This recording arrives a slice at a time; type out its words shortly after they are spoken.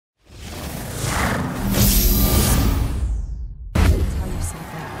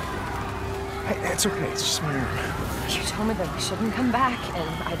it's okay. It's just my arm. You told me that we shouldn't come back,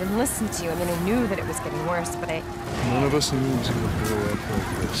 and I didn't listen to you. I mean, I knew that it was getting worse, but I... None of us knew it was going to go away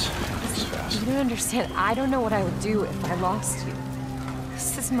like this. Fast. You don't understand. I don't know what I would do if I lost you.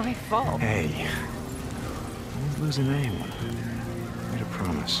 This is my fault. Hey. Don't lose anyone. I made a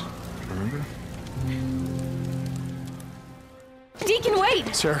promise. Remember? Deacon,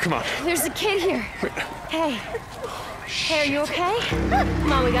 wait! Sarah, come on. There's a kid here. Hey. Hey, are you okay?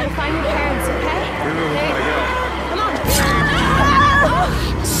 Come on, we gotta find your parents, okay? Hey. Come on. Oh,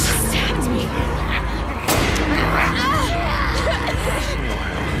 stabbed me.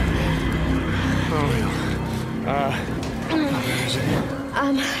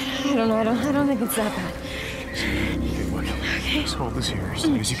 I don't know. I don't think it's that bad. Okay. Just hold this here as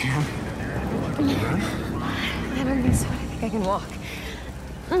long as you can. Alright? I don't think so. I think I can walk.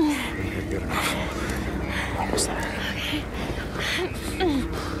 Okay, good enough. Almost there. Okay.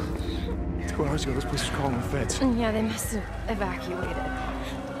 2 hours ago, this place was calling the feds. Yeah, they must have evacuated.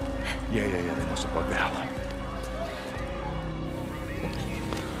 Yeah. They must have bugged out.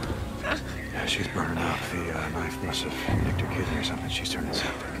 Yeah, she's burning up. The knife must have nicked her kidney or something. She's turning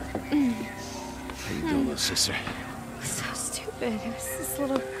septic. How you doing, little sister? So stupid. It was this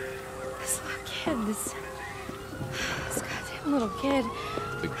little kid. This goddamn little kid.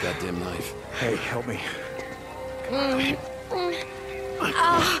 Big goddamn knife. Hey, help me.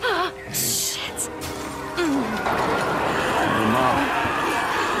 Shit. Hey, Mom.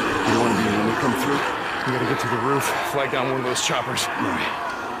 You want to be when we come through? We gotta get to the roof. Flag down one of those choppers. All right.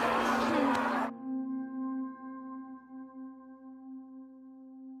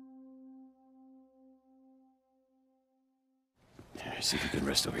 See if you can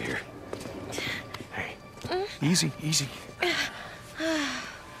rest over here. Hey, easy.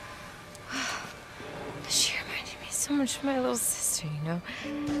 She reminded me so much of my little sister, you know?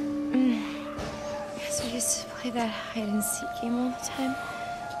 Because we used to play that hide-and-seek game all the time.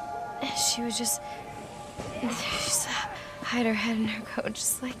 And she would just hide her head in her coat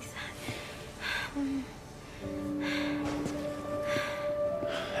just like that.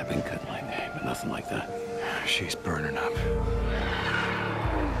 I've been cut my name, but nothing like that. She's burning up.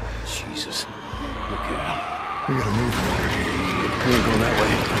 Jesus. Look at him. We gotta move. We ain't going that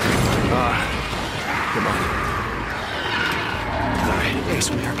way. Come on. All right. Hey,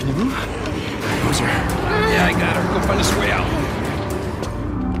 sweetheart, can you move? Who's her? Yeah, I got her. Go find us a way out.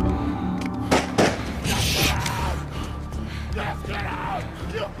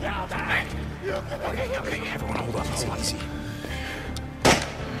 Okay. Everyone hold on. Easy.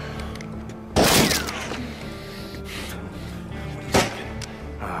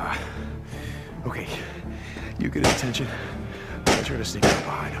 Okay, you get his attention. I'll try to sneak up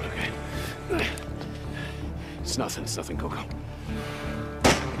behind him, okay? It's nothing, Coco.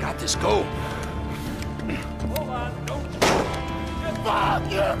 I got this. Go. Hold on, don't. Fuck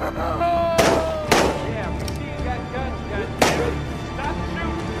you! Yeah, we see you got guns, goddammit. Stop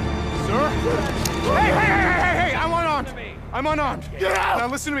shooting. Sir? Hey! I'm unarmed. Get out! Now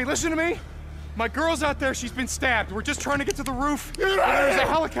listen to me. My girl's out there. She's been stabbed. We're just trying to get to the roof. Get out! There's a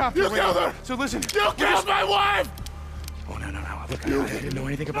helicopter. You killed her! So listen. You killed my wife! Oh, no. Look, I didn't know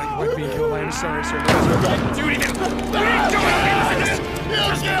anything about your wife being killed. I'm sorry, sir. Do it again.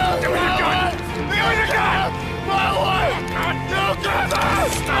 My wife! You killed her!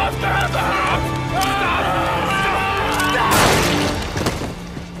 Stop!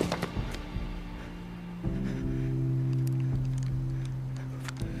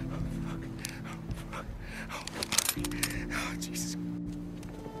 Jesus.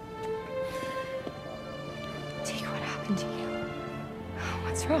 Deke, what happened to you?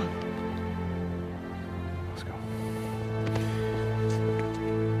 What's wrong? Let's go.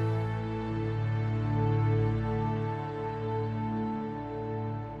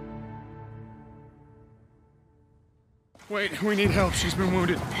 Wait, we need help. She's been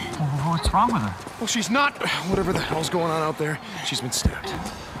wounded. What's wrong with her? Well, she's not. Whatever the hell's going on out there, she's been stabbed.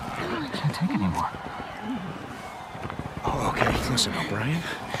 I can't take anymore. Oh, okay. Listen, O'Brien.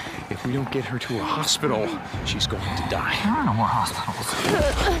 If we don't get her to a hospital, she's going to die. There are no more hospitals.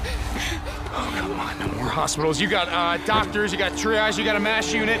 Oh, come on. No more hospitals. You got doctors, you got triage, you got a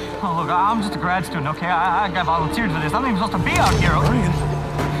MASH unit. Oh, look, I'm just a grad student, okay? I got volunteered for this. I'm not even supposed to be out here. O'Brien.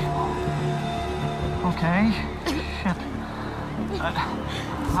 Okay. Shit.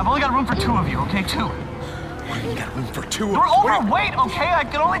 I've only got room for 2 of you, okay? 2. You got room for 2 of You're us. overweight, okay? I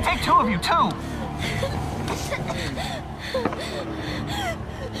can only take 2 of you, 2.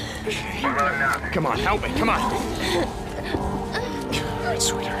 Come on, help me, come on. All right,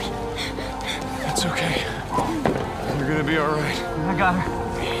 sweetheart. It's okay. You're gonna be all right. I got her.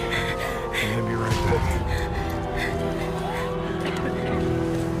 You're gonna be right.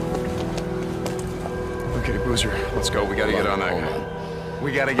 Boozer, let's go. We gotta get on that Hold guy. on.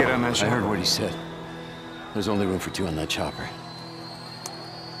 We gotta get on that I ship. heard what he said. There's only room for 2 on that chopper.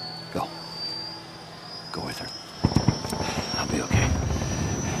 Go. Go with her. I'll be okay.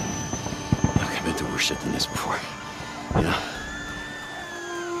 Look, I've been through worse shit than this before. You know?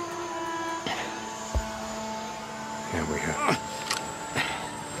 Yeah, we have.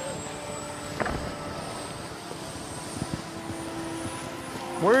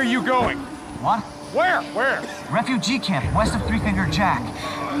 Where are you going? What? Where? Where? Refugee camp west of Three Finger Jack.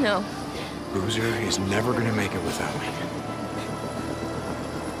 No. Boozer is never gonna make it without me.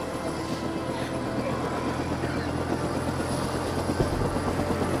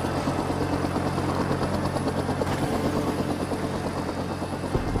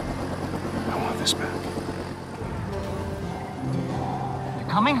 I want this back. You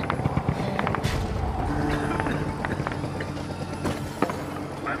coming?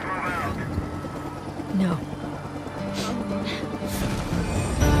 No.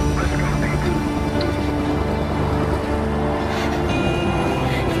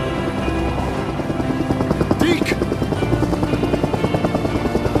 Deke!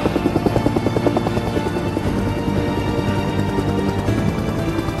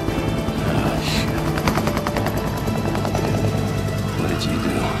 What did you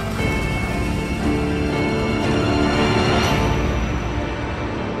do?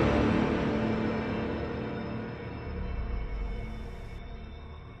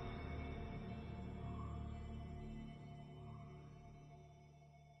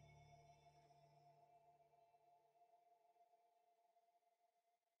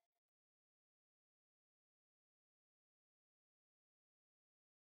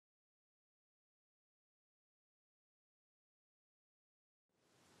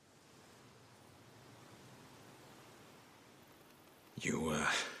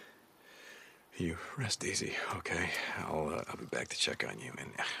 You rest easy, okay? I'll be back to check on you,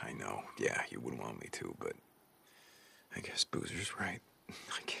 and I know, yeah, you wouldn't want me to, but I guess Boozer's right.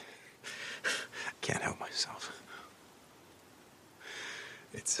 I can't help myself.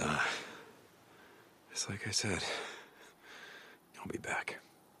 It's like I said, I'll be back.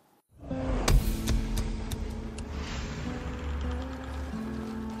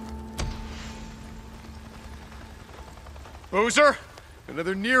 Boozer?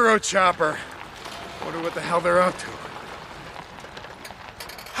 Another Nero chopper. Wonder what the hell they're up to.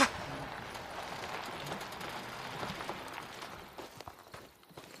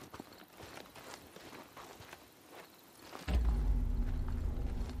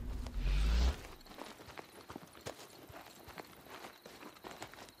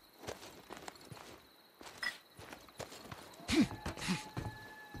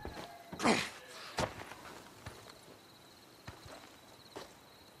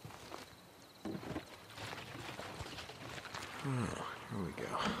 Here we go.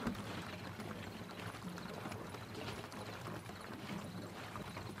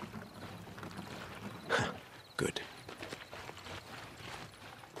 Good.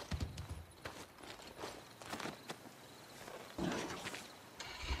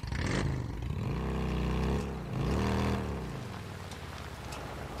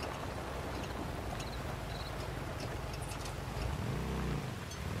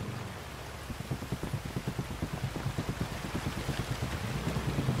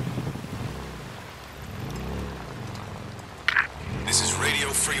 This is Radio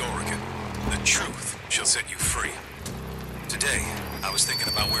Free Oregon. The truth shall set you free. Today, I was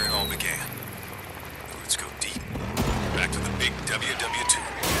thinking about where it all began. Let's go deep. Back to the big WW2.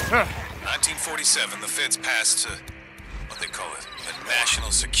 1947, the feds passed what they call it, the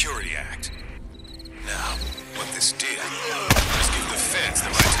National Security Act. Now, what this did was give the feds the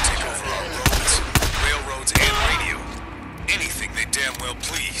right to take over our roads, railroads, and radio. Anything they damn well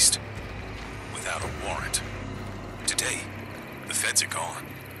pleased. Without a warrant. Today, the feds are gone,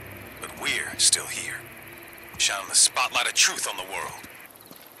 but we're still here, shining the spotlight of truth on the world.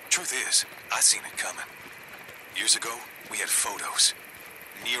 Truth is, I seen it coming. Years ago, we had photos.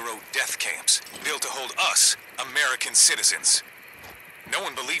 Nero death camps, built to hold us, American citizens. No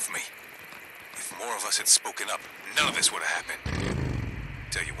one believed me. If more of us had spoken up, none of this would have happened.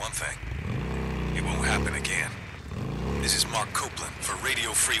 Tell you one thing, it won't happen again. This is Mark Copeland for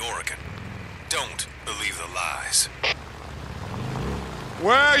Radio Free Oregon. Don't believe the lies.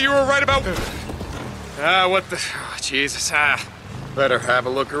 Well, you were right about... what the... Oh, Jesus, better have a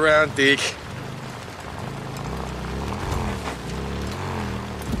look around, Deke.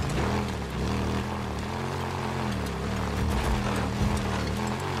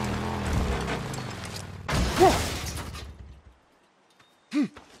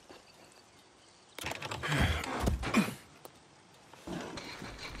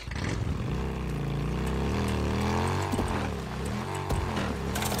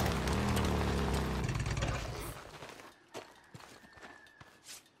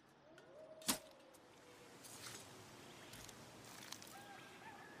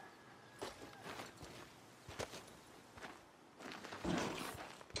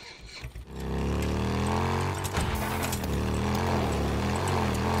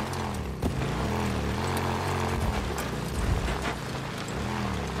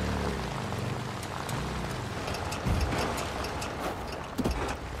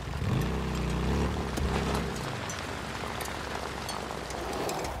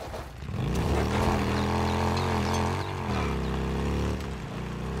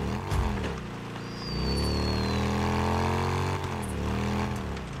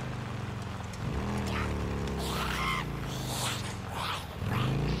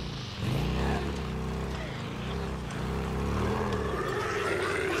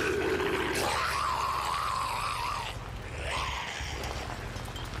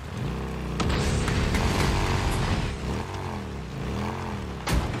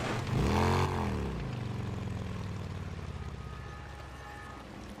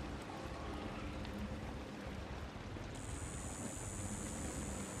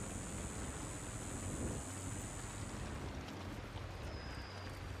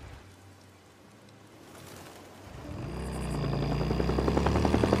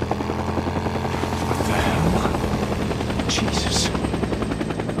 Jesus.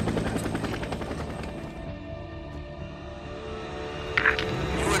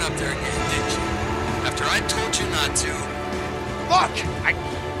 You went up there again, didn't you? After I told you not to. Look!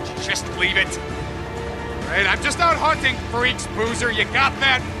 Just leave it. Right? I'm just out hunting, freaks, Boozer. You got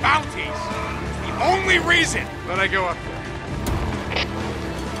that? Bounties. It's the only reason that I go up there.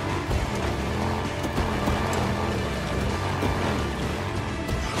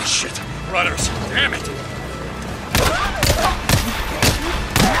 Shit. Runners. Damn it.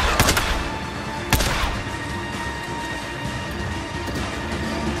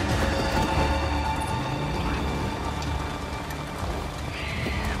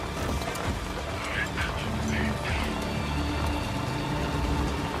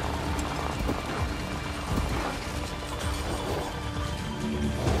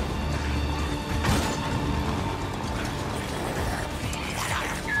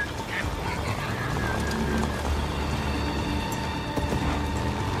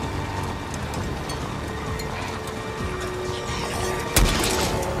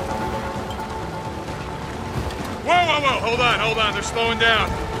 Whoa, hold on, they're slowing down.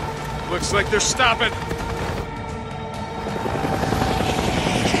 Looks like they're stopping.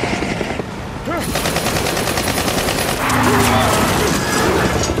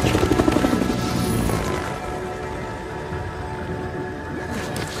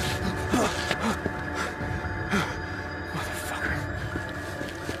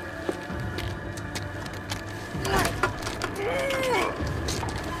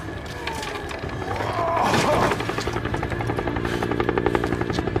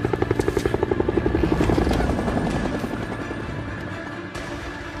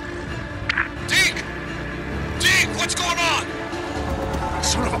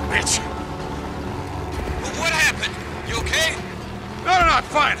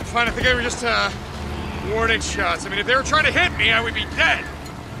 Fine, I think they were just, warning shots. I mean, if they were trying to hit me, I would be dead.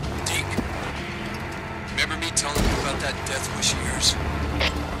 Deke, remember me telling you about that death wish of yours?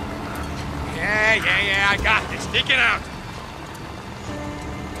 Yeah, I got this. Deacon out.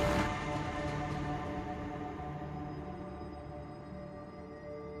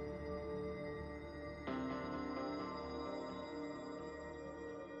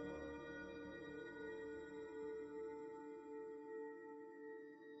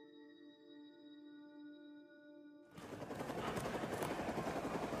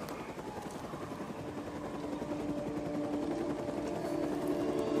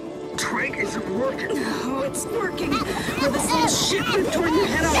 Isn't working. Oh, it's working. Will this little shit you've torn your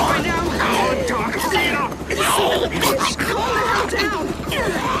head off right now? Oh, Doc, stand up! No! Bitch, calm the hell down!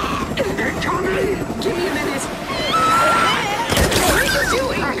 Hey, Tommy! Give me a minute. What are you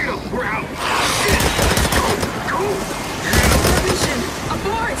doing? Back up, we're out. Go! Mission,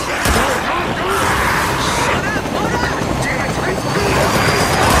 abort! Go! Shut up, hold on! Damn it! Come on.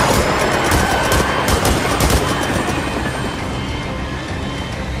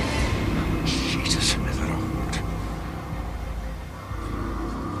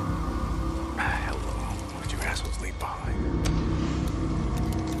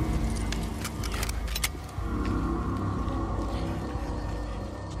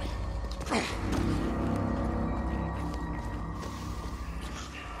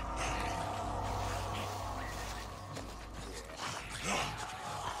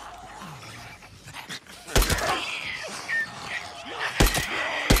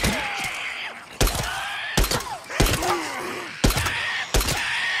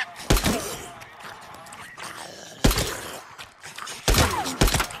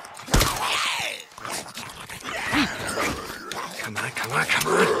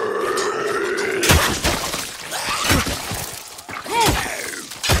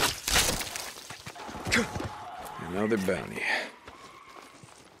 Another bounty.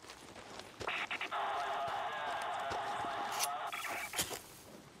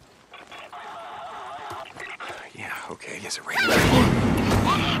 Yeah, okay, yes, it rained.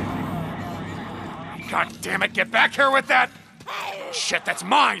 God damn it, get back here with that! Shit, that's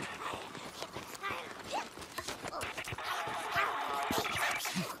mine!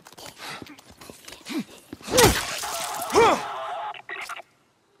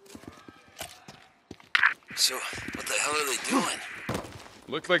 So, what the hell are they doing?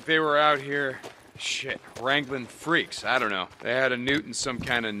 Looked like they were out here, wrangling freaks. I don't know. They had a newt and some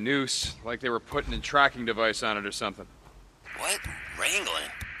kind of noose, like they were putting a tracking device on it or something. What? Wrangling?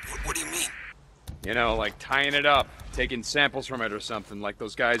 What do you mean? You know, like tying it up, taking samples from it or something, like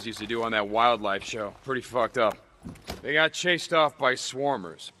those guys used to do on that wildlife show. Pretty fucked up. They got chased off by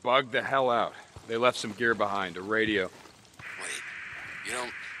swarmers, bugged the hell out. They left some gear behind, a radio. Wait,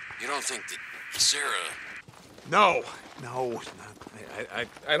 you don't think that Sarah... No, No,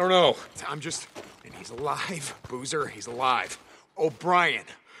 I don't know. I'm just... And he's alive, Boozer, he's alive. O'Brien,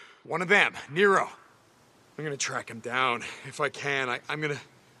 one of them, Nero. I'm gonna track him down. If I can, I'm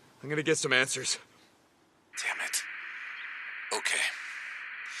gonna get some answers. Damn it. Okay.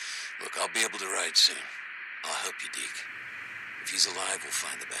 Look, I'll be able to ride soon. I'll help you, Deke. If he's alive, we'll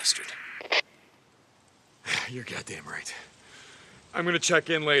find the bastard. You're goddamn right. I'm gonna check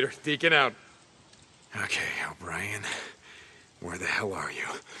in later. Deacon out. Okay, O'Brien. Where the hell are you?